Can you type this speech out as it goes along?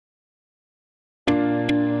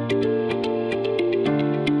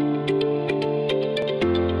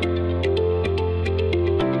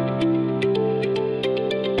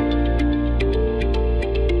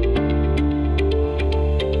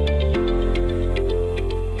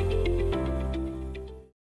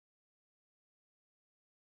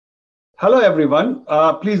Hello, everyone.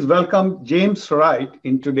 Please welcome James Wright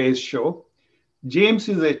in today's show. James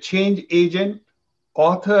is a change agent,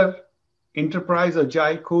 author, enterprise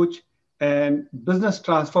agile coach, and business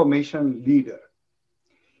transformation leader.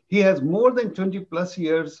 He has more than 20 plus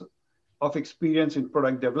years of experience in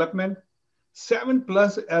product development, 7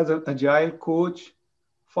 plus as an agile coach,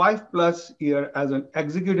 5 plus year as an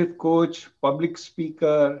executive coach, public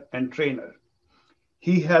speaker, and trainer.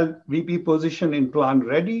 He held VP position in Plan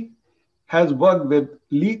Ready, has worked with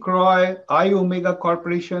Lee Croy, iOmega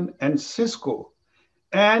Corporation, and Cisco,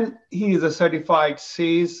 and he is a certified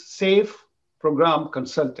SAFE program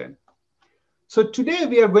consultant. So today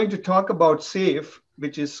we are going to talk about SAFE,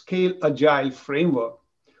 which is Scale Agile Framework.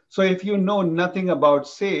 So if you know nothing about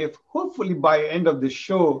SAFE, hopefully by end of this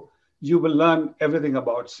show, you will learn everything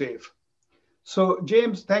about SAFE. So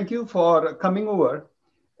James, thank you for coming over.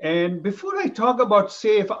 And before I talk about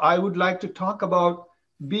SAFE, I would like to talk about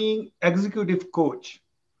being executive coach.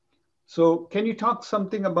 So can you talk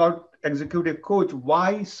something about executive coach,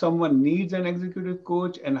 why someone needs an executive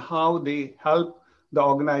coach and how they help the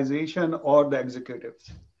organization or the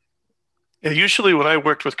executives? And usually when I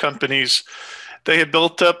worked with companies, they had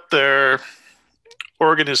built up their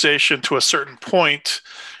organization to a certain point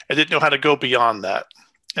and didn't know how to go beyond that.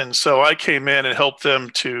 And so I came in and helped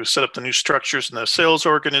them to set up the new structures in the sales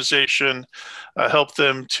organization, help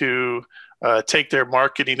them to take their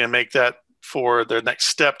marketing and make that for their next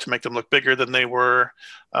step to make them look bigger than they were,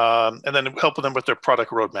 and then helping them with their product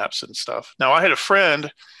roadmaps and stuff. Now, I had a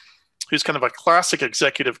friend who's kind of a classic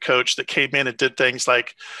executive coach that came in and did things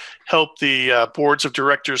like help the boards of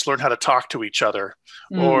directors learn how to talk to each other,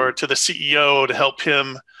 or to the CEO to help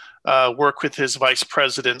him work with his vice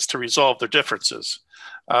presidents to resolve their differences.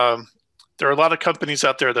 There are a lot of companies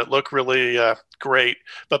out there that look really great,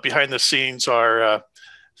 but behind the scenes are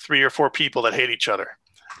 3 or 4 people that hate each other.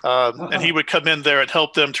 And he would come in there and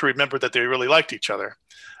help them to remember that they really liked each other.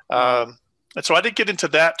 And so I didn't get into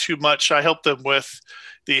that too much. I helped them with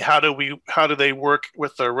the how do they work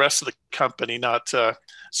with the rest of the company, not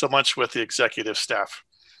so much with the executive staff.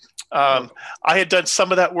 I had done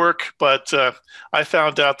some of that work, but I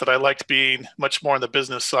found out that I liked being much more on the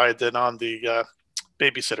business side than on the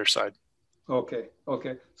babysitter side. Okay.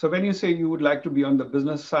 So when you say you would like to be on the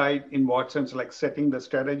business side, in what sense, like setting the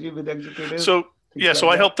strategy with executives? So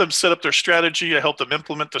I helped them set up their strategy. I helped them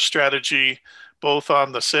implement the strategy, both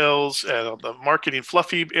on the sales and on the marketing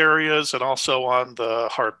fluffy areas, and also on the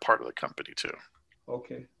hard part of the company too.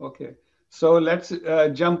 Okay. So let's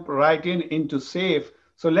jump right into SAFE.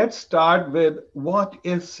 So let's start with what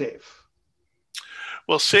is SAFE?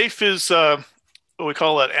 Well, SAFE is what we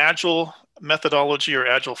call an Agile methodology or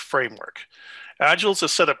Agile framework. Agile is a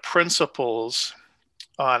set of principles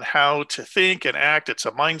on how to think and act. It's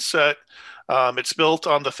a mindset. It's built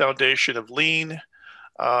on the foundation of lean.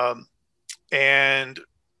 And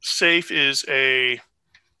SAFE is a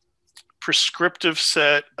prescriptive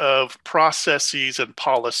set of processes and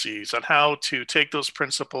policies on how to take those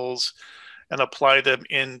principles and apply them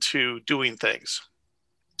into doing things.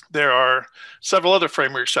 There are several other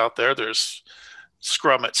frameworks out there. There's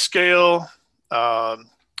Scrum at Scale,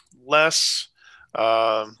 Less,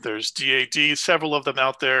 there's DAD, several of them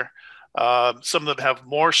out there. Some of them have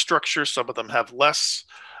more structure, some of them have less,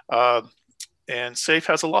 and SAFE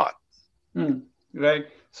has a lot. Right.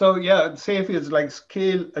 So yeah, SAFE is like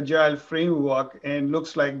Scale Agile Framework, and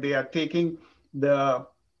looks like they are taking the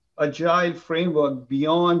Agile framework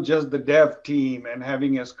beyond just the dev team and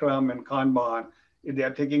having a Scrum and Kanban. They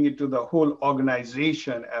are taking it to the whole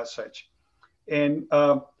organization as such. And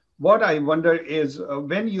what I wonder is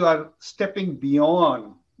when you are stepping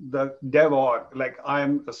beyond the dev org, like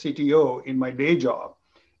I'm a CTO in my day job,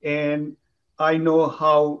 and I know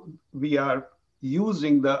how we are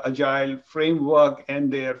using the Agile framework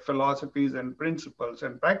and their philosophies and principles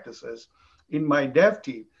and practices in my dev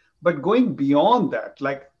team. But going beyond that,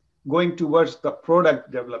 like going towards the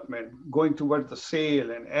product development, going towards the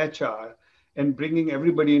sale and HR, and bringing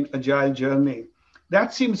everybody in Agile journey,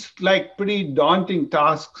 that seems like pretty daunting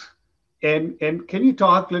tasks. And can you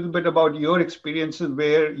talk a little bit about your experiences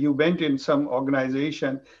where you went in some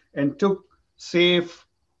organization and took SAFE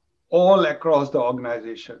all across the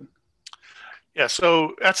organization? Yeah,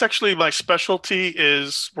 so that's actually my specialty,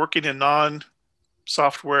 is working in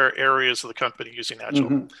non-software areas of the company using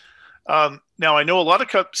Agile. Now, I know a lot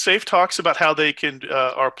of SAFE talks about how they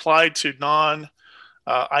are applied to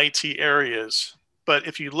non-IT areas. But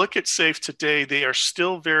if you look at SAFE today, they are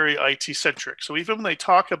still very IT centric. So even when they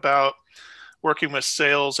talk about working with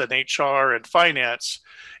sales and HR and finance,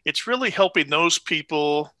 it's really helping those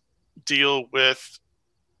people deal with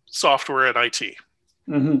software and IT.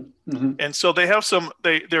 Mm-hmm. And so they have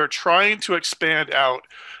they're trying to expand out,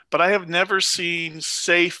 but I have never seen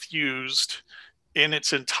SAFe used in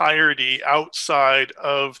its entirety outside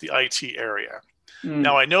of the IT area.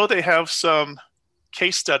 Now I know they have some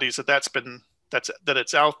case studies that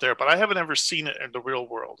it's out there, but I haven't ever seen it in the real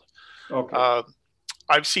world. Okay.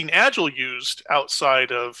 I've seen Agile used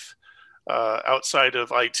outside of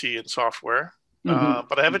IT and software,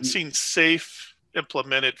 but I haven't seen SAFe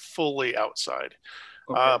implemented fully outside.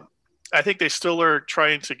 Okay. I think they still are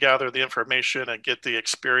trying to gather the information and get the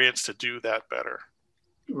experience to do that better.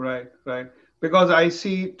 Right, right. Because I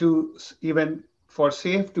see to even for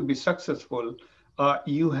SAFe to be successful,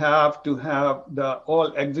 you have to have the all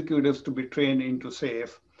executives to be trained into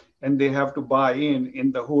SAFe, and they have to buy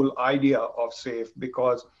in the whole idea of SAFe.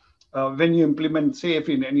 Because when you implement SAFe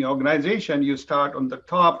in any organization, you start on the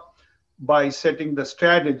top by setting the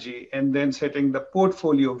strategy and then setting the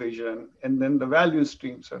portfolio vision and then the value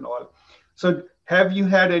streams and all. So have you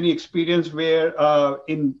had any experience where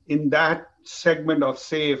in that segment of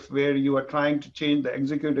SAFe where you are trying to change the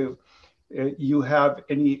executive, you have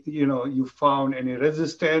any, you found any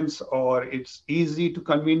resistance, or it's easy to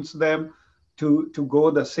convince them to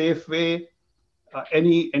go the safe way?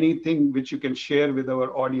 Anything which you can share with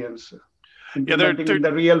our audience, Yeah, implementing in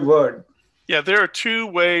the real world? yeah, there are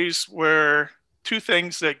two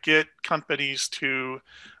things that get companies to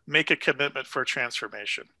make a commitment for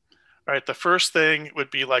transformation. All right, the first thing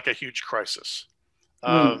would be like a huge crisis. In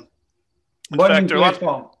fact, Burning there are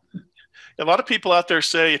platform. a lot of people out there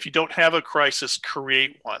say if you don't have a crisis,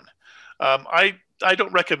 create one. I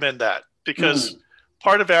don't recommend that, because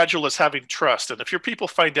part of Agile is having trust, and if your people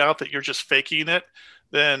find out that you're just faking it,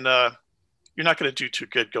 then you're not going to do too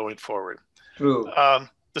good going forward. True.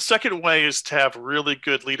 The second way is to have really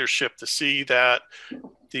good leadership to see that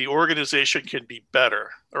the organization can be better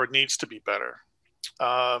or needs to be better.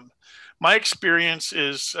 My experience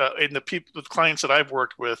is in the clients that I've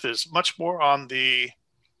worked with is much more on the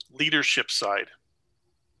leadership side.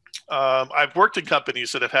 I've worked in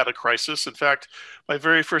companies that have had a crisis. In fact, my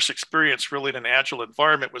very first experience really in an Agile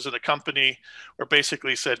environment was in a company where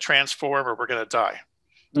basically said transform or we're going to die.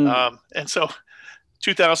 And so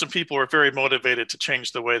 2,000 people were very motivated to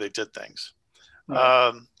change the way they did things.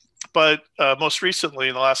 Right. But most recently,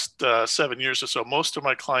 in the last 7 years or so, most of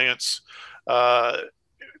my clients,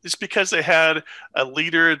 it's because they had a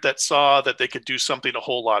leader that saw that they could do something a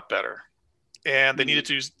whole lot better. And they needed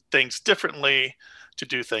to do things differently to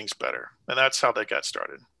do things better. And that's how they got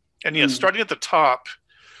started. And yes, starting at the top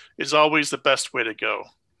is always the best way to go.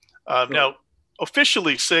 Now,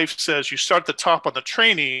 officially, SAFe says you start at the top on the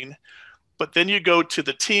training, but then you go to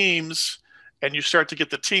the teams and you start to get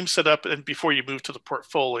the team set up and before you move to the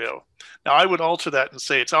portfolio. Now, I would alter that and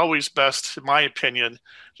say it's always best, in my opinion,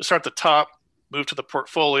 to start at the top, move to the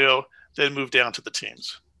portfolio, then move down to the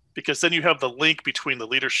teams, because then you have the link between the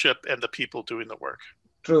leadership and the people doing the work.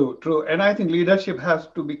 True, true. And I think leadership has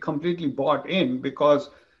to be completely bought in, because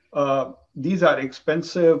these are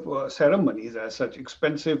expensive ceremonies, as such,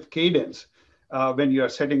 expensive cadence when you are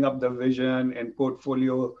setting up the vision and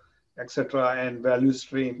portfolio, etc., and value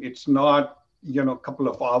stream. It's not, a couple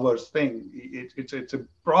of hours thing. It's a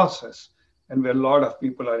process, and where a lot of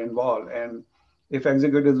people are involved. And if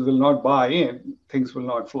executives will not buy in, things will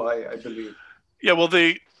not fly, I believe. Yeah, well,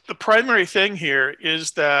 the primary thing here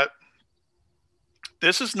is that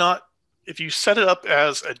this is not, if you set it up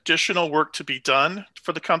as additional work to be done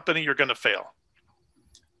for the company, you're going to fail,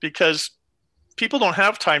 because people don't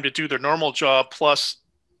have time to do their normal job plus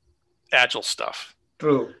Agile stuff.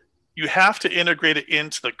 True. You have to integrate it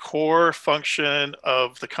into the core function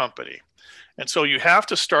of the company. And so you have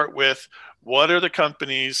to start with what are the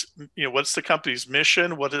company's, what's the company's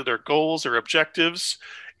mission? What are their goals or objectives?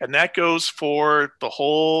 And that goes for the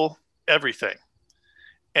whole everything.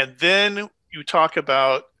 And then you talk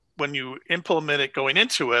about, when you implement it going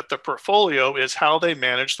into it, the portfolio is how they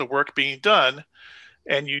manage the work being done.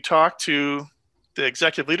 And you talk to the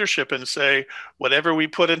executive leadership and say, whatever we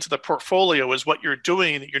put into the portfolio is what you're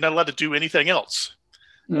doing. You're not allowed to do anything else.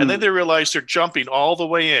 And then they realize they're jumping all the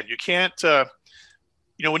way in. You can't,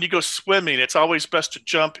 when you go swimming, it's always best to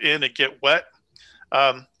jump in and get wet.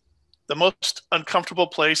 The most uncomfortable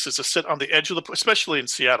place is to sit on the edge of the pool, especially in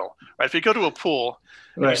Seattle. Right? If you go to a pool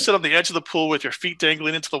and you sit on the edge of the pool with your feet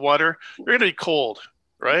dangling into the water, you're going to be cold,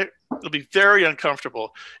 right? It'll be very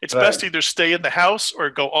uncomfortable. It's best to either stay in the house or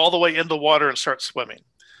go all the way in the water and start swimming.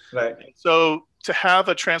 Right. So to have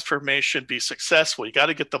a transformation be successful, you got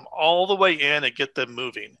to get them all the way in and get them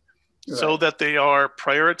moving, so that they are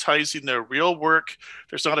prioritizing their real work.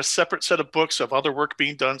 There's not a separate set of books of other work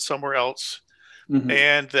being done somewhere else.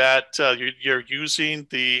 and that you're using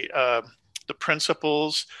the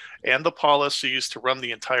principles and the policies to run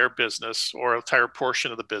the entire business or entire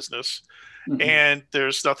portion of the business. And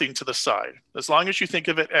there's nothing to the side. As long as you think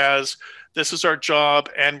of it as this is our job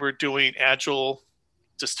and we're doing Agile,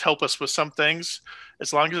 just help us with some things.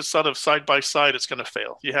 As long as it's sort of side by side, it's going to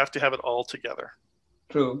fail. You have to have it all together.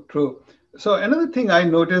 True, true. So another thing I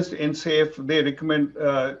noticed in SAFE, they recommend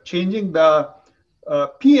changing the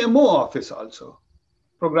PMO office also,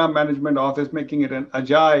 program management office, making it an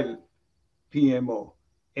agile PMO,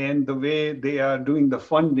 and the way they are doing the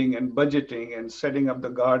funding and budgeting and setting up the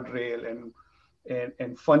guardrail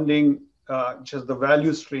and funding just the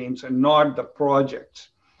value streams and not the projects.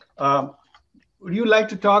 Would you like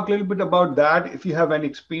to talk a little bit about that? If you have an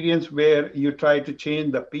experience where you try to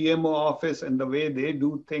change the PMO office and the way they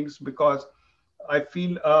do things, because I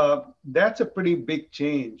feel that's a pretty big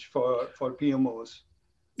change for PMOs.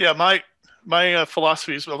 Yeah, my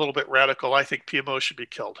philosophy is a little bit radical. I think PMO should be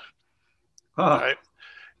killed. Right?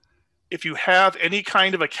 If you have any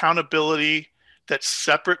kind of accountability that's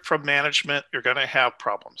separate from management, you're going to have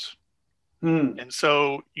problems. And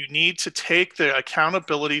so you need to take the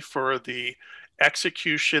accountability for the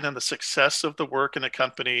execution and the success of the work in a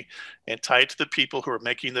company and tie it to the people who are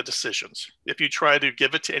making the decisions. If you try to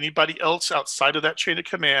give it to anybody else outside of that chain of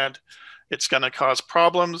command, it's going to cause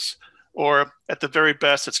problems, or at the very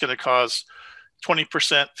best, it's going to cause 20%,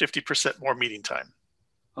 50% more meeting time.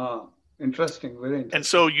 Interesting, very interesting. And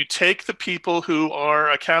so you take the people who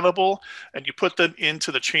are accountable and you put them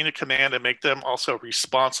into the chain of command and make them also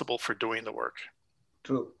responsible for doing the work.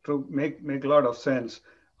 True, true. Make a lot of sense.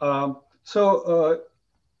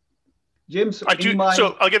 James,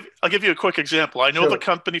 So I'll give you a quick example. I know of a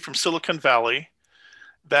company from Silicon Valley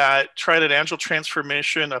that tried an Agile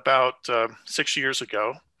transformation about 6 years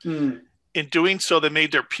ago. In doing so, they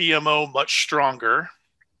made their PMO much stronger,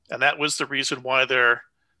 and that was the reason why their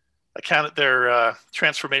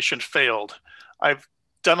transformation failed. I've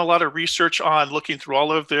done a lot of research on looking through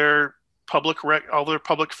all of their public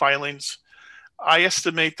filings. I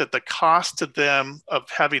estimate that the cost to them of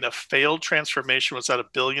having a failed transformation was at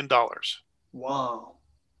 $1 billion. Wow.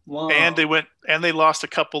 And they lost a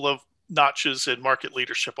couple of notches in market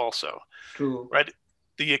leadership also. True. Right?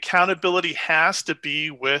 The accountability has to be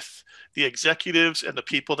with the executives and the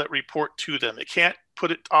people that report to them. It can't put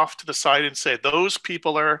it off to the side and say those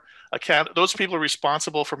people are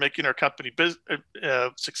responsible for making our company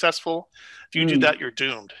successful. If you do that, you're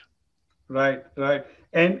doomed. Right.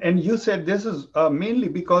 And you said this is mainly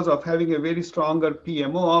because of having a very stronger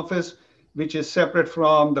PMO office, which is separate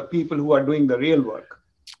from the people who are doing the real work.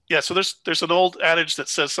 Yeah. So there's an old adage that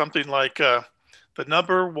says something like the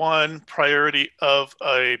number one priority of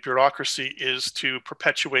a bureaucracy is to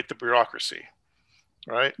perpetuate the bureaucracy.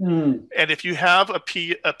 Right. And if you have a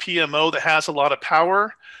PMO that has a lot of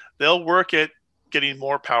power, they'll work at getting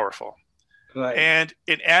more powerful. Right. And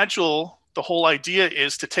in Agile, the whole idea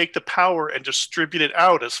is to take the power and distribute it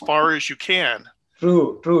out as far as you can.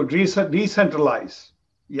 True. Decentralize.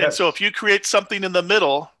 Yes. And so if you create something in the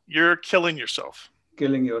middle, you're killing yourself.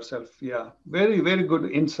 Yeah. Very, very good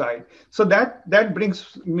insight. So that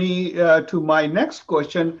brings me to my next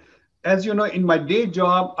question. As you know, in my day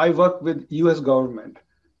job, I work with US government,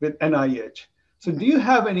 with NIH. So do you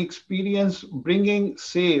have any experience bringing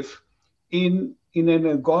SAFE in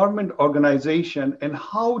a government organization, and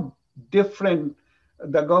how different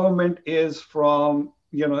the government is from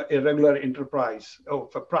a regular enterprise or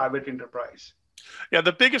a private enterprise? Yeah,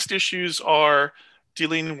 the biggest issues are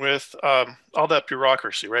dealing with all that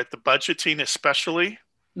bureaucracy, right? The budgeting, especially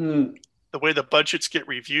the way the budgets get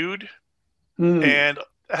reviewed, and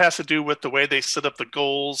it has to do with the way they set up the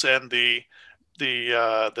goals and their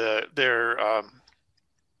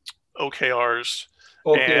OKRs.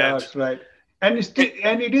 OKRs, right? And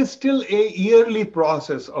it is still a yearly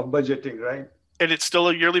process of budgeting, right? And it's still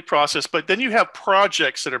a yearly process, but then you have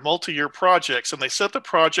projects that are multi-year projects, and they set the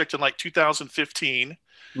project in like 2015,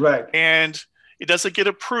 right? And it doesn't get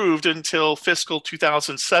approved until fiscal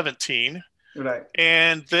 2017, right?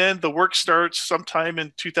 And then the work starts sometime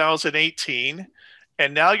in 2018,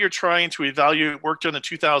 and now you're trying to evaluate work done in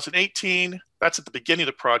 2018. That's at the beginning of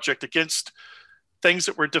the project against things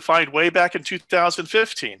that were defined way back in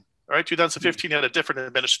 2015. Right? 2015 had a different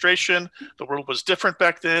administration. The world was different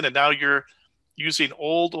back then, and now you're using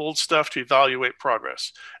old stuff to evaluate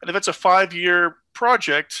progress. And if it's a 5-year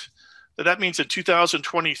project, then that means in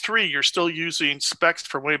 2023 you're still using specs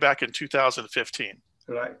from way back in 2015.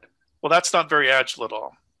 Right. Well, that's not very agile at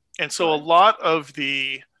all. And so a lot of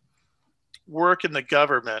the work in the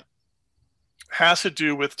government has to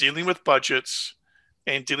do with dealing with budgets,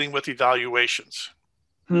 and dealing with evaluations,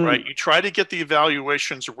 right? Hmm. You try to get the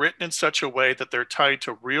evaluations written in such a way that they're tied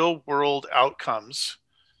to real world outcomes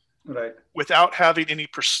Right. without having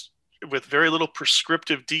with very little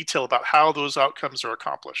prescriptive detail about how those outcomes are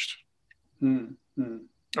accomplished. Hmm. Hmm. All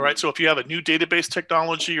Hmm. right. So if you have a new database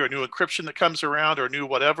technology or a new encryption that comes around or new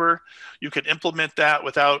whatever, you can implement that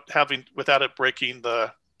without it breaking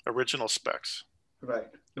the original specs. Right.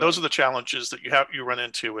 Those Right. are the challenges that you run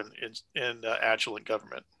into in Agile in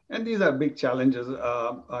government. And these are big challenges.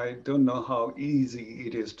 I don't know how easy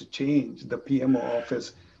it is to change the PMO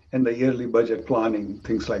office and the yearly budget planning,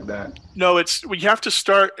 things like that. No, we have to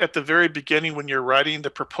start at the very beginning when you're writing the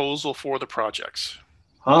proposal for the projects.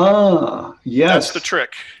 Ah, That's the yes,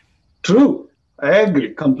 trick. true. I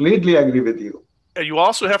agree, completely agree with you. And you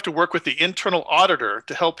also have to work with the internal auditor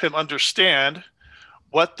to help him understand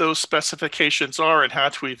what those specifications are and how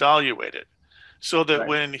to evaluate it. So that Right.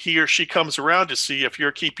 when he or she comes around to see if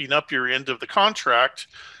you're keeping up your end of the contract,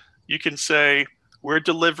 you can say, we're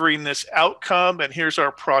delivering this outcome and here's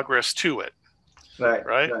our progress to it. Right,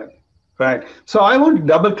 Right? right, right. So I want to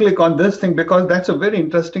double click on this thing because that's a very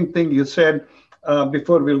interesting thing you said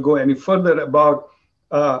before we'll go any further about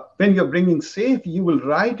when you're bringing safe, you will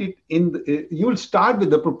write it you will start with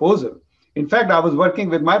the proposal. In fact, I was working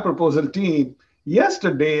with my proposal team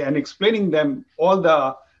yesterday and explaining them all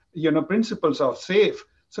the principles of safe.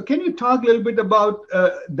 So can you talk a little bit about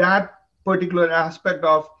that particular aspect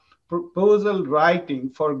of proposal writing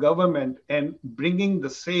for government and bringing the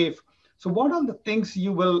safe? So what are the things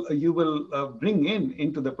you will bring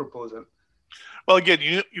into the proposal? Well, again,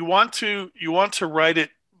 you want to write it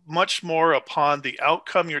much more upon the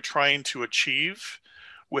outcome you're trying to achieve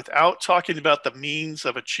without talking about the means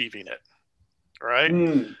of achieving it. Right?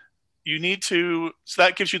 Hmm. So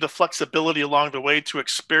that gives you the flexibility along the way to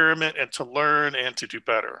experiment and to learn and to do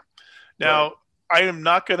better. Right. Now, I am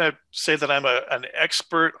not going to say that I'm an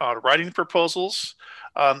expert on writing proposals.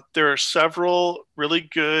 There are several really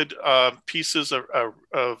good pieces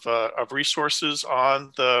of resources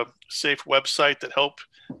on the SAFE website that help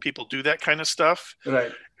people do that kind of stuff.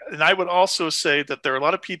 Right. And I would also say that there are a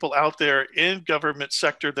lot of people out there in government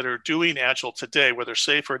sector that are doing Agile today, whether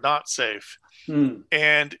safe or not safe. Hmm.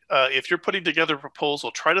 And if you're putting together a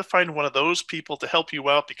proposal, try to find one of those people to help you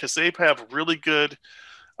out because they have really good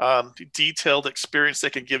detailed experience they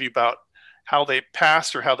can give you about how they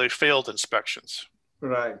passed or how they failed inspections.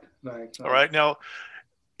 Right. Right. All Right. right. Now,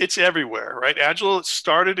 it's everywhere, right? Agile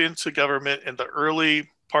started into government in the early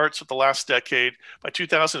parts of the last decade. By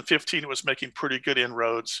 2015, it was making pretty good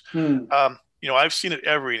inroads. Hmm. I've seen it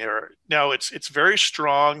everywhere. Now, it's very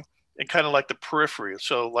strong and kind of like the periphery.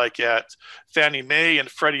 So, like at Fannie Mae and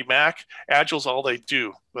Freddie Mac, Agile's all they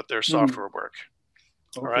do with their Hmm. software work.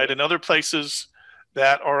 All right. Okay. In other places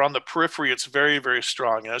that are on the periphery, it's very, very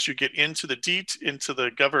strong. And as you get into into the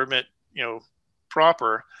government,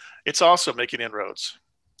 proper, it's also making inroads.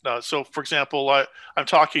 So, for example, I'm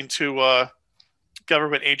talking to a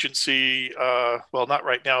government agency. Well, not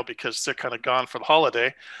right now because they're kind of gone for the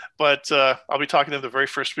holiday, but I'll be talking to them the very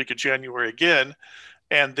first week of January again.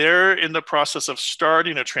 And they're in the process of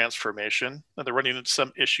starting a transformation. And they're running into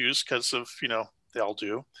some issues because of, they all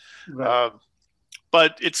do. Right. Um,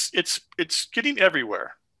 but it's getting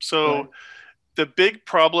everywhere. So Right. the big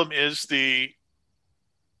problem is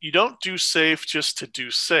you don't do safe just to do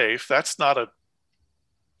safe. That's not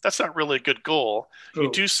really a good goal. You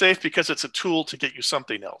True. do safe because it's a tool to get you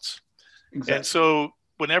something else. And Exactly. so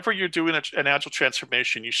whenever you're doing an agile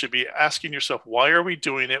transformation, you should be asking yourself, why are we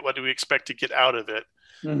doing it? What do we expect to get out of it?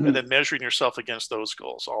 And Hmm. then measuring yourself against those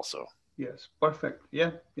goals also. Yes. Perfect.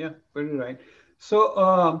 Yeah. Yeah. Very right.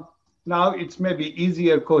 So now it's maybe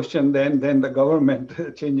easier question than the government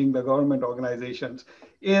changing the government organizations.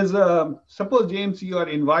 Is suppose James, you are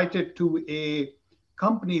invited to a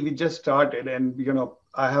company we just started, and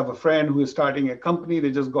I have a friend who is starting a company.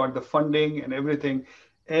 They just got the funding and everything,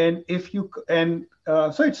 and if you and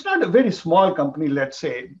so it's not a very small company. Let's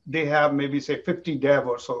say they have maybe say 50 dev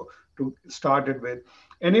or so to start it with,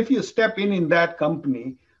 and if you step in that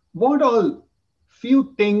company, what all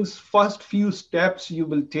first few steps you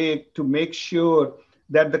will take to make sure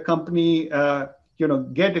that the company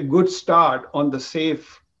get a good start on the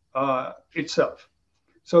safe itself?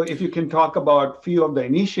 So if you can talk about few of the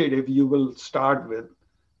initiative you will start with.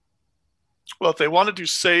 Well, if they want to do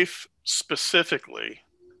safe specifically,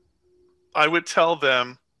 I would tell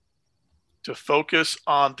them to focus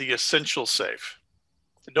on the essential safe.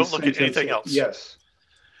 Don't look at Essential anything safe, else. yes.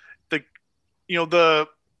 The you know the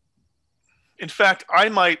In fact, I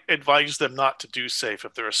might advise them not to do safe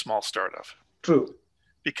if they're a small startup True.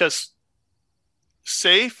 because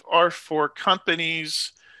SAFE are for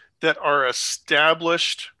companies that are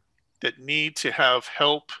established, that need to have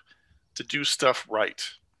help to do stuff right.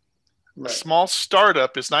 A Right. small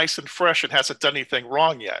startup is nice and fresh and hasn't done anything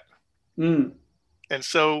wrong yet. Mm. And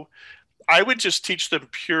so I would just teach them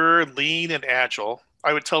pure lean and agile.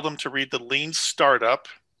 I would tell them to read the Lean Startup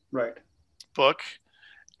Right. book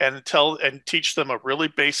and teach them a really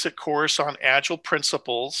basic course on agile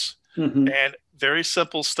principles Mm-hmm. and very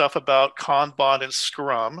simple stuff about Kanban and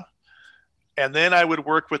Scrum. And then I would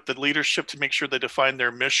work with the leadership to make sure they define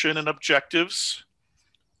their mission and objectives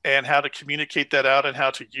and how to communicate that out and how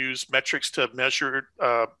to use metrics to measure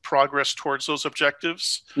progress towards those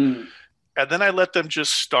objectives. Mm. And then I let them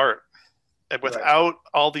just start, and Right. without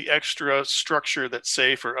all the extra structure that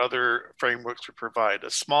SAFE or other frameworks would provide. A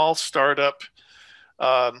small startup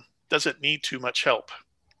doesn't need too much help.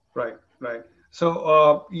 Right. Right.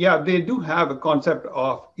 So, yeah, they do have a concept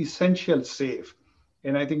of essential safe.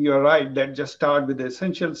 And I think you're right that just start with the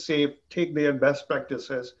essential safe, take their best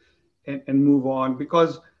practices and move on.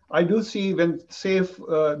 Because I do see when safe,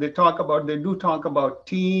 they do talk about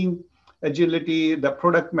team, agility, the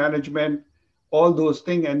product management, all those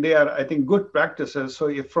things. And they are, I think, good practices. So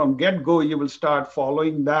if from get-go you will start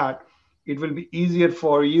following that, it will be easier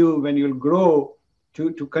for you when you'll grow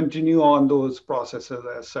to continue on those processes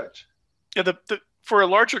as such. Yeah, for a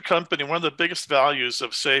larger company, one of the biggest values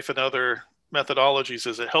of SAFE and other methodologies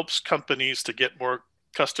is it helps companies to get more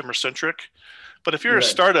customer centric. But if you're a Right.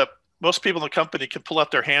 startup, most people in the company can pull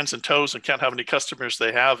out their hands and toes and count how many customers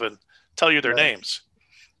they have and tell you their Right. names.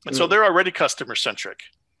 And so True. they're already customer centric.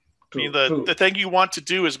 I mean, True. the True. thing you want to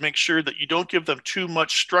do is make sure that you don't give them too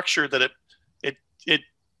much structure that it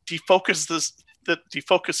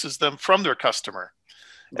defocuses them from their customer.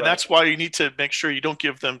 And Right. that's why you need to make sure you don't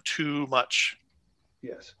give them too much.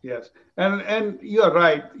 Yes. Yes. And you're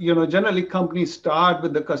right. Generally companies start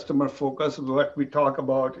with the customer focus. What we talk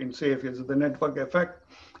about in SAFE is the network effect.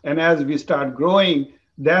 And as we start growing,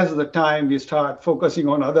 that's the time we start focusing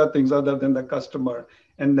on other things other than the customer.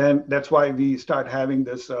 And then that's why we start having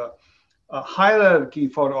this a hierarchy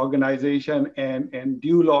for organization and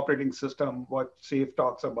dual operating system, what SAFE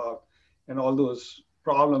talks about, and all those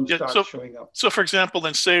problems Yeah, start showing up. so for example,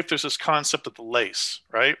 in SAFE, there's this concept of the LACE,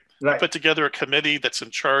 right? You Right. put together a committee that's in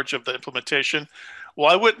charge of the implementation.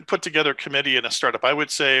 Well, I wouldn't put together a committee in a startup. I would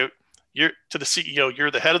say you're to the CEO, you're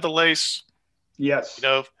the head of the LACE. You Yes.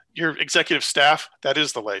 know, your executive staff, that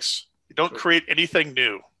is the LACE. You don't True. create anything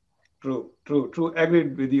new. True. True. True.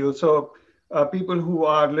 Agreed with you. So people who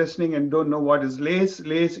are listening and don't know what is LACE,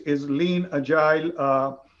 LACE is Lean Agile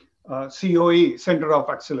COE, Center of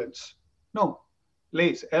Excellence. No,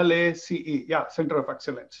 LACE, LACE. Yeah, Center of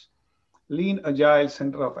Excellence. Lean Agile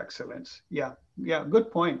Center of Excellence. Yeah, yeah,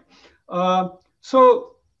 good point.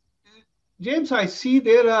 So, James, I see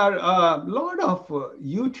there are a lot of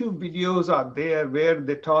YouTube videos out there where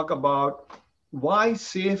they talk about why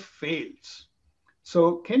SAFE fails.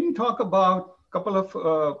 So, can you talk about a couple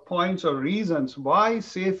of points or reasons why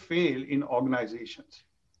SAFE fail in organizations?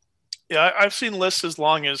 Yeah, I've seen lists as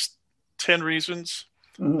long as 10 reasons,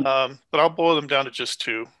 Mhm. but I'll boil them down to just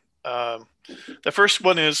two. Um, the first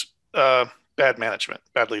one is bad management,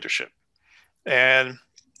 bad leadership. And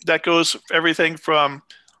that goes everything from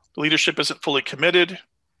the leadership isn't fully committed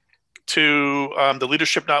to the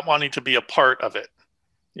leadership not wanting to be a part of it.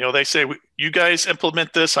 You know, they say, you guys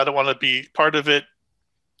implement this. I don't want to be part of it.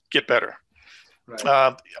 Get better.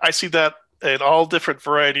 Right. I see that in all different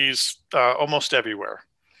varieties, almost everywhere.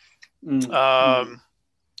 Mm, mm. Um,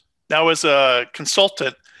 Now, as a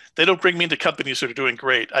consultant, they don't bring me into companies that are doing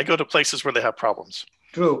great. I go to places where they have problems.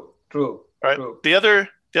 True, true, Right. true. The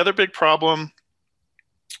other big problem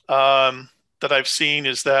that I've seen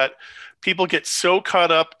is that people get so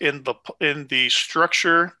caught up in the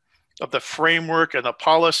structure of the framework and the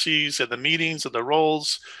policies and the meetings and the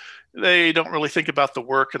roles, they don't really think about the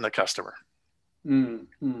work and the customer. Mm,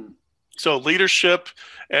 mm. So leadership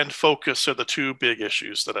and focus are the two big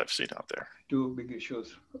issues that I've seen out there. Two big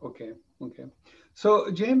issues. Okay, okay.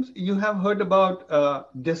 So, James, you have heard about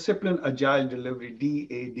discipline agile delivery,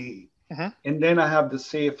 DAD, Mm-hmm. and then I have the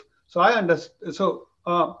SAFE. So I understand. So,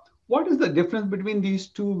 what is the difference between these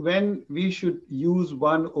two when we should use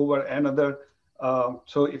one over another?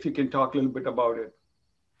 So, if you can talk a little bit about it.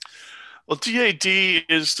 Well, DAD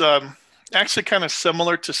is actually kind of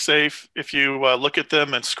similar to SAFE if you look at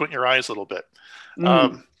them and squint your eyes a little bit. Mm,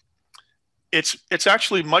 Um, it's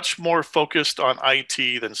actually much more focused on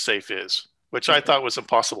IT than SAFE is, which I okay. thought was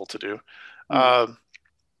impossible to do. Mm, Um,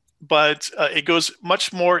 but it goes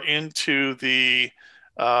much more into the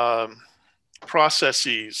um,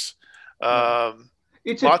 processes. right. Um,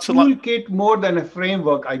 It's a Lots and lot. toolkit more than a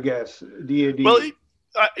framework, I guess. Well, DAD.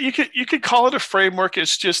 you could call it a framework.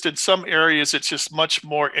 It's just in some areas it's just much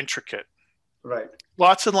more intricate. Right.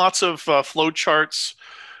 Lots and lots of flow charts.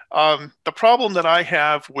 The problem that I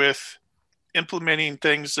have with implementing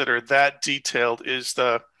things that are that detailed is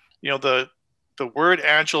the word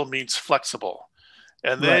agile means flexible,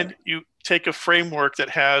 and Right. then you take a framework that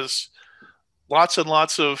has lots and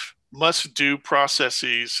lots of must do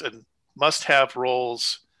processes and must have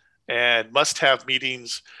roles and must have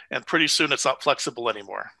meetings, and pretty soon it's not flexible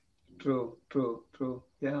anymore. True. True. True.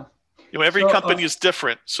 Yeah. Every So, company is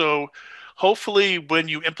different, so hopefully when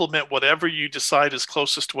you implement whatever you decide is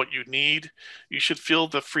closest to what you need, you should feel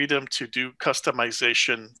the freedom to do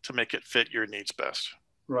customization to make it fit your needs best.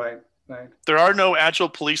 right. Right. There are no agile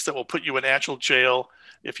police that will put you in agile jail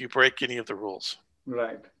if you break any of the rules.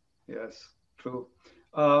 Right. Yes. True.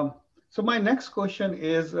 Um, so my next question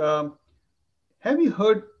is, have you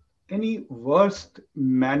heard any worst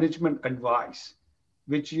management advice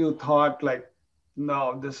which you thought like,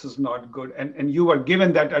 no, this is not good, and you were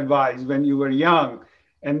given that advice when you were young,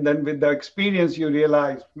 and then with the experience you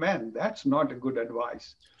realize, man, that's not a good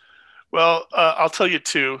advice. Well, I'll tell you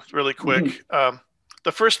two really Mhm. quick.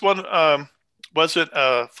 The first one wasn't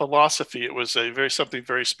a philosophy; it was something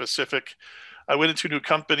very specific. I went into a new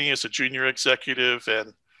company as a junior executive,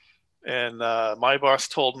 and my boss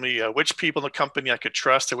told me which people in the company I could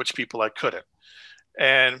trust and which people I couldn't.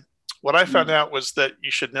 And what I found Mm. out was that you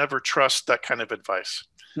should never trust that kind of advice.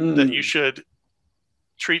 That you Mm. should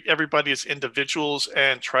treat everybody as individuals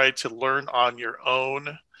and try to learn on your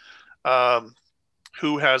own. Um,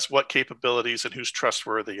 who has what capabilities and who's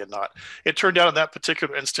trustworthy and not. It turned out in that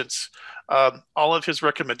particular instance, all of his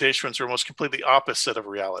recommendations were almost completely opposite of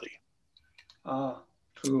reality. Ah, All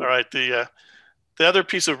true. right, the other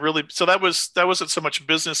piece of really that wasn't so much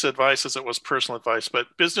business advice as it was personal advice.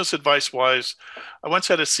 But business advice wise, I once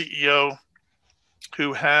had a CEO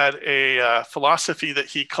who had a philosophy that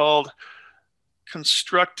he called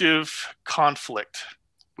constructive conflict,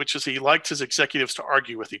 which is he liked his executives to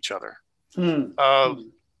argue with each other. Mm. Uh,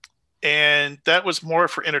 Mm. and that was more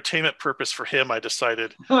for entertainment purpose for him, I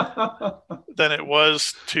decided, than it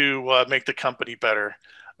was to make the company better.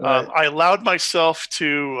 Right. I allowed myself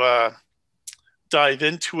to dive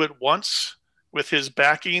into it once with his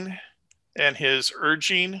backing and his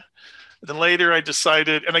urging. And then later I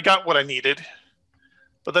decided, and I got what I needed,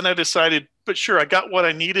 but then I decided, but sure, I got what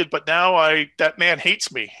I needed, but now that man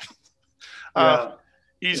hates me. Uh, Yeah.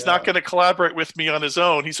 he's not Yeah. going to collaborate with me on his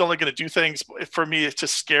own. He's only going to do things for me to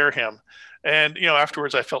scare him. And,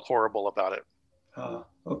 afterwards I felt horrible about it.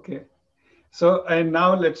 Okay. So, and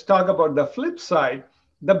now let's talk about the flip side,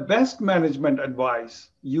 the best management advice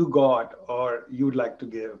you got or you'd like to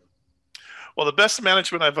give. Well, the best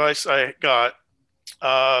management advice I got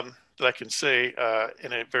that I can say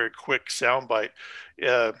in a very quick soundbite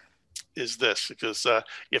uh, is this, because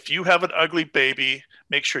if you have an ugly baby,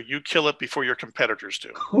 make sure you kill it before your competitors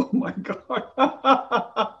do. Oh my God.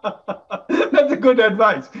 That's a good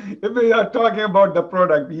advice. If we are talking about the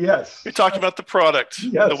product, yes. You're talking about the product, the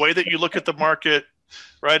Yes. way that you look at the market,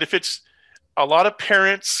 right? If it's a lot of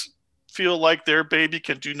parents feel like their baby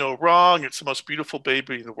can do no wrong, it's the most beautiful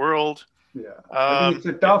baby in the world. Yeah. I think it's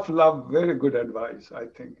Um, a tough love, very good advice, I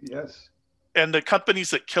think. Yes. and the companies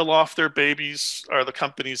that kill off their babies are the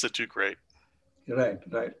companies that do great. Right,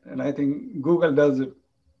 right. And I think Google does it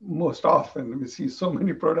most often. We see so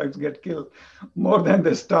many products get killed more than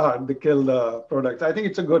they start, they kill the products. I think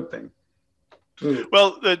it's a good thing. True.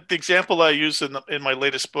 Well, the example I use in my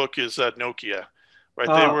latest book is Nokia, right?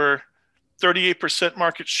 They Ah, were 38%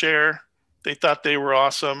 market share. They thought they were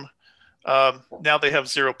awesome. Now they have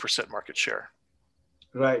 0% market share.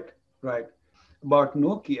 right, right. About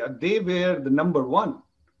Nokia, they were the number one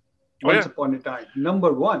Oh once yeah, upon a time,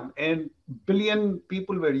 number one, and billion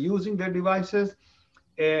people were using their devices,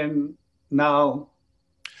 and now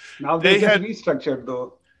they they just had restructured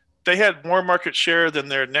though. they had more market share than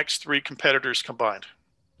their next three competitors combined.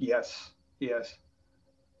 Yes, yes,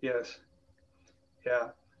 yes, yeah.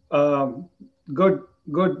 Um, good,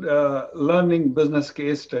 good learning business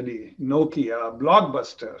case study. Nokia,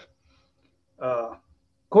 Blockbuster, uh,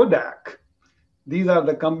 Kodak. These are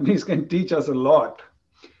the companies can teach us a lot.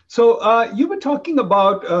 So you were talking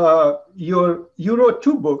about you wrote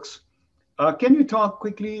two books. Can you talk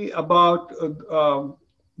quickly about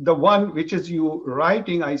the one which is you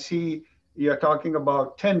writing? I see you're talking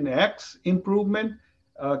about 10x improvement.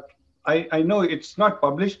 Uh, I know it's not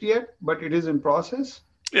published yet, but it is in process.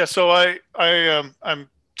 Yeah, so I'm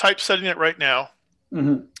typesetting it right now.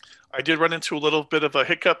 Hmm. I did run into a little bit of a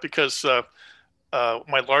hiccup because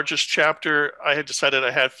my largest chapter, I had decided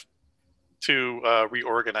I had to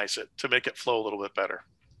reorganize it to make it flow a little bit better.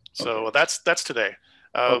 So Okay. that's today.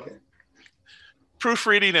 Okay.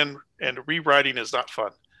 Proofreading and rewriting is not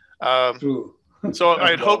fun. True. So I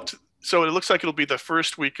had Wow. hoped. So it looks like it'll be the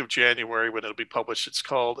first week of January when it'll be published. It's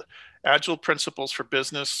called Agile Principles for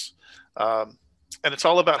Business, and it's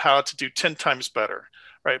all about how to do 10 times better.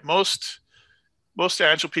 Right? Most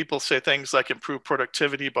Agile people say things like improve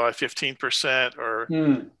productivity by 15% or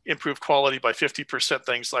Hmm. improve quality by 50%,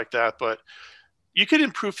 things like that. But you can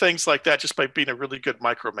improve things like that just by being a really good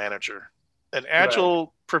micromanager. And Right.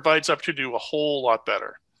 Agile provides up to do a whole lot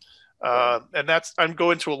better. Right. And I'm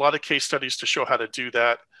going to a lot of case studies to show how to do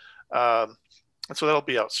that. And so that'll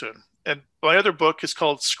be out soon. And my other book is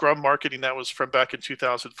called Scrum Marketing. That was from back in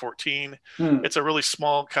 2014. Hmm. It's a really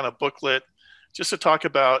small kind of booklet just to talk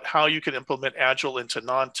about how you can implement Agile into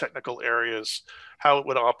non-technical areas, how it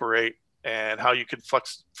would operate, and how you can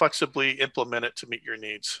flexibly implement it to meet your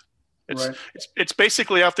needs. It's, Right. it's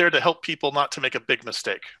basically out there to help people not to make a big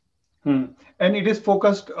mistake. Hmm. And it is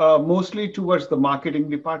focused mostly towards the marketing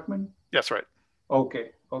department. That's right.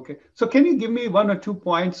 Okay. Okay. So can you give me one or two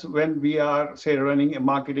points when we are, say, running a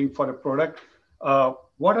marketing for a product?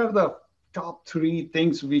 What are the top three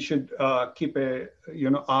things we should keep a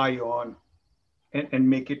eye on and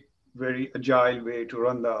make it very agile way to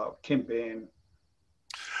run the campaign?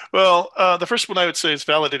 Well, the first one I would say is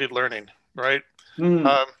validated learning, right? Hmm.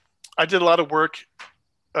 Um, I did a lot of work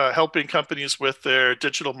helping companies with their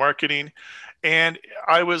digital marketing, and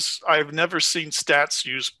I've never seen stats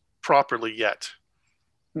used properly yet.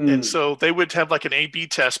 And Hmm. so they would have like an A/B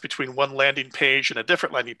test between one landing page and a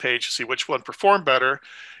different landing page to see which one performed better,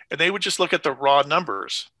 and they would just look at the raw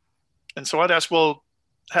numbers. And so I'd ask, well,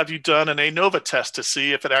 have you done an ANOVA test to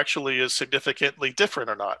see if it actually is significantly different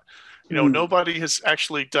or not? Hmm. Nobody has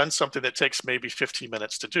actually done something that takes maybe 15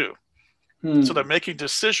 minutes to do. So they're Hmm. making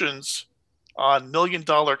decisions on $1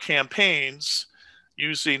 million campaigns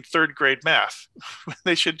using third grade math.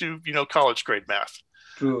 They should do, college grade math.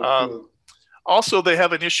 True. Um, True. Also, they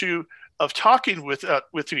have an issue of talking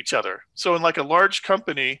with each other. So in like a large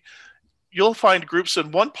company, you'll find groups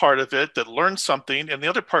in one part of it that learn something, and the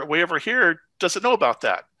other part way over here doesn't know about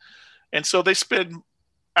that. And so they spend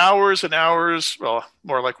hours and hours, well,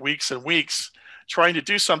 more like weeks and weeks, trying to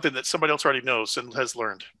do something that somebody else already knows and has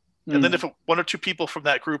learned. And then if Hmm. one or two people from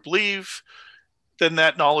that group leave, then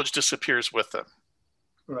that knowledge disappears with them.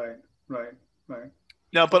 Right. Right. Right.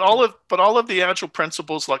 Now, but Okay. all of the agile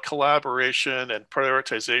principles like collaboration and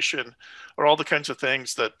prioritization are all the kinds of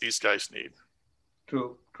things that these guys need.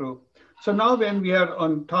 True, true. So now when we are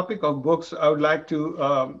on topic of books, I would like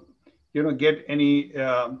to, get any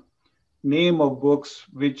name of books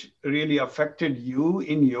which really affected you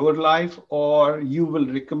in your life, or you will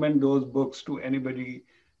recommend those books to anybody,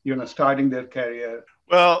 starting their career.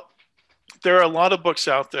 Well, there are a lot of books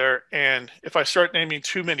out there, and if I start naming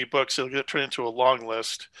too many books, it'll get turned into a long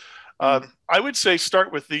list. Hmm. I would say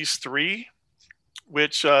start with these three,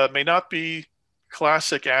 which may not be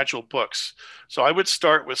classic agile books. So I would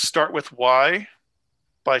Start with Why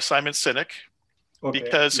by Simon Sinek, Okay.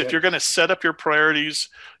 because if Yes. you're going to set up your priorities,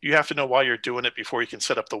 you have to know why you're doing it before you can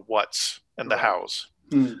set up the whats and the Right. hows.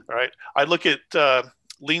 Hmm. All right. I look at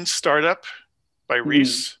Lean Startup by Hmm.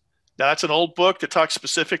 Reese. Now, that's an old book that talks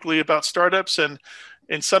specifically about startups, and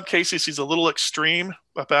in some cases, he's a little extreme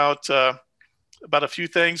about a few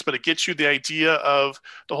things, but it gets you the idea of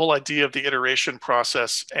the whole idea of the iteration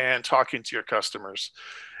process and talking to your customers.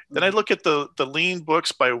 Then I Hmm. look at the Lean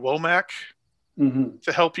books by Womack Hmm.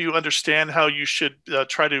 to help you understand how you should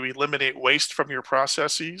try to eliminate waste from your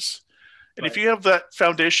processes. And if Right. you have that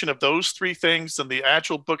foundation of those three things, then the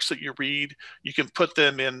agile books that you read, you can put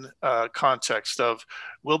them in context of,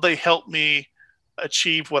 will they help me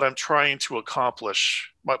achieve what I'm trying to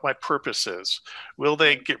accomplish, what my purpose is? Will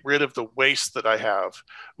they Right. get rid of the waste that I have?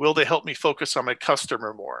 Will they help me focus on my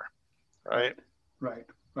customer more? Right. Right. Right.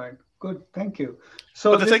 Right. Good. Thank you.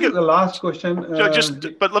 So But the this thing, is the last question.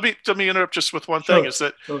 but let me interrupt just with one thing, Sure. is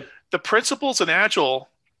that Sure. the principles in agile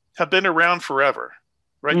have been around forever,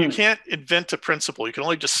 right? You Hmm. can't invent a principle, you can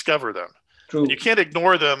only discover them, and you True. can't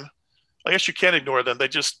ignore them. I guess you can ignore them, they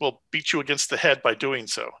just will beat you against the head by doing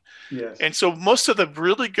so. Yes. And so most of the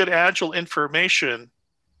really good agile information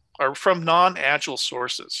are from non-agile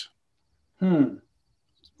sources. Hmm.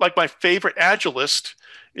 Like my favorite agilist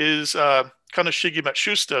is Kanoshige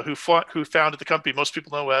Matsushita, who founded the company most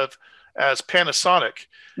people know of as Panasonic.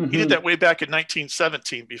 He did Hmm. that way back in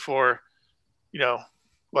 1917, before, you know,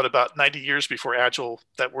 about 90 years before agile,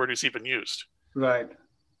 that word is even used. Right.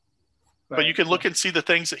 But you Right. can look Right. and see the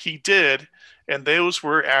things that he did, and those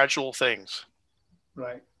were agile things.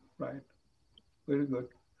 Right. Right. Very good.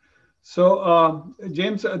 So,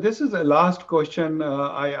 James, this is the last question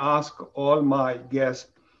I ask all my guests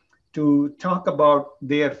to talk about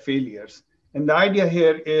their failures. And the idea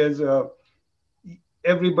here is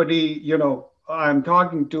everybody, I'm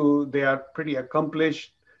talking to, they are pretty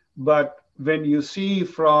accomplished, but when you see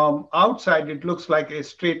from outside, it looks like a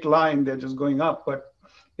straight line, they're just going up. But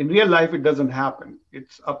in real life, it doesn't happen.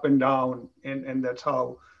 It's up and down, and that's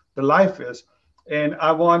how the life is. And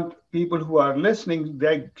I want people who are listening,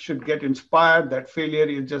 they should get inspired that failure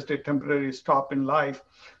is just a temporary stop in life.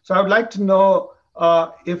 So I would like to know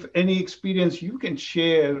if any experience you can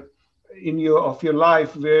share in your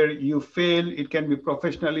life where you fail. It can be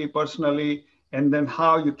professionally, personally, and then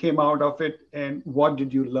how you came out of it and what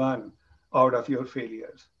did you learn out of your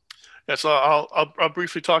failures. Yeah, so I'll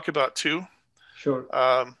briefly talk about two. Sure.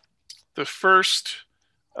 The first,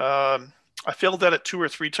 I failed at it 2 or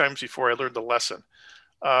 3 times before I learned the lesson.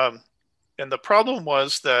 And the problem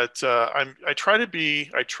was that I tried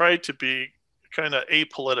to be kind of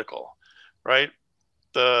apolitical, right?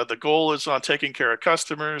 The goal is on taking care of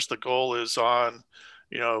customers. The goal is on,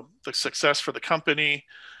 the success for the company.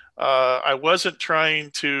 I wasn't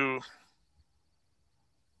trying to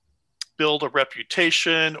build a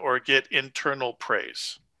reputation or get internal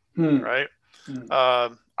praise, right?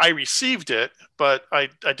 I received it, but I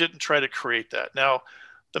didn't try to create that. Now,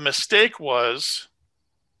 the mistake was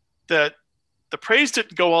that the praise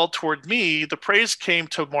didn't go all toward me. The praise came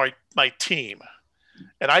to my team,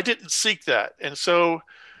 and I didn't seek that. And so,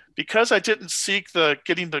 because I didn't seek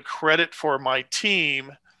getting the credit for my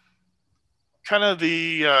team, kind of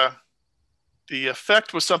the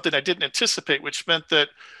effect was something I didn't anticipate, which meant that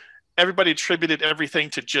everybody attributed everything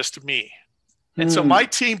to just me. And so my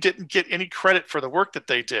team didn't get any credit for the work that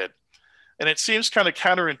they did. And it seems kind of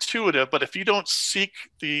counterintuitive, but if you don't seek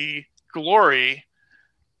the glory,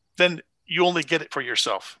 then you only get it for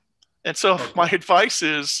yourself. And so my advice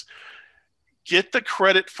is get the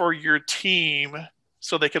credit for your team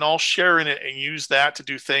so they can all share in it and use that to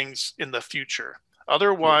do things in the future.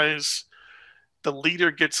 Otherwise, the leader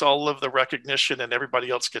gets all of the recognition and everybody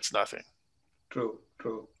else gets nothing. True.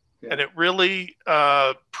 Yeah. And it really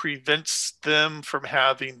prevents them from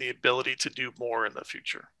having the ability to do more in the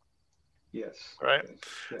future. Yes. Right.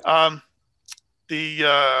 Yes.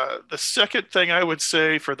 The second thing I would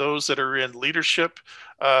say for those that are in leadership,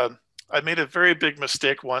 I made a very big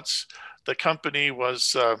mistake once. The company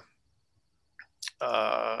was, there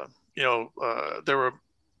were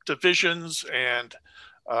divisions, and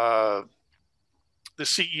the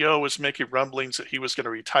CEO was making rumblings that he was going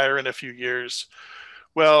to retire in a few years.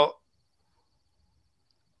 Well,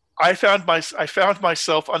 I found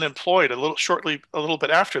myself unemployed a little bit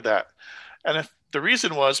after that, and the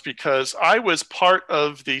reason was because I was part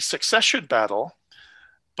of the succession battle,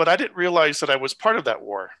 but I didn't realize that I was part of that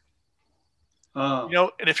war.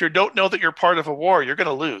 And if you don't know that you're part of a war, you're going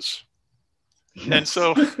to lose. Yes. And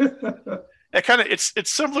so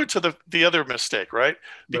it's similar to the other mistake, right?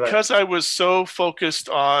 Because I was so focused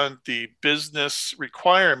on the business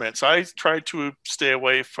requirements, I tried to stay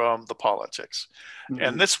away from the politics.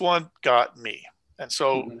 And this one got me. And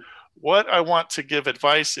so what I want to give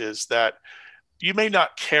advice is that you may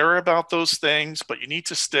not care about those things, but you need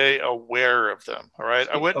to stay aware of them. All right.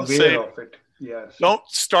 I wouldn't say, of it. Yes. Don't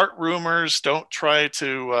start rumors. Don't try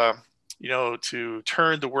to, to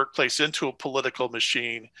turn the workplace into a political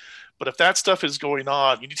machine. But if that stuff is going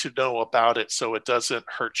on, you need to know about it so it doesn't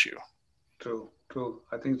hurt you. True.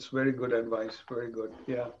 I think it's very good advice. Very good.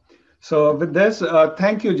 Yeah. So with this,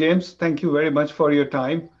 thank you, James. Thank you very much for your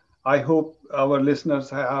time. I hope our listeners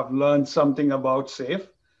have learned something about SAFE.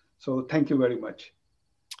 So thank you very much.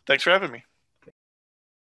 Thanks for having me.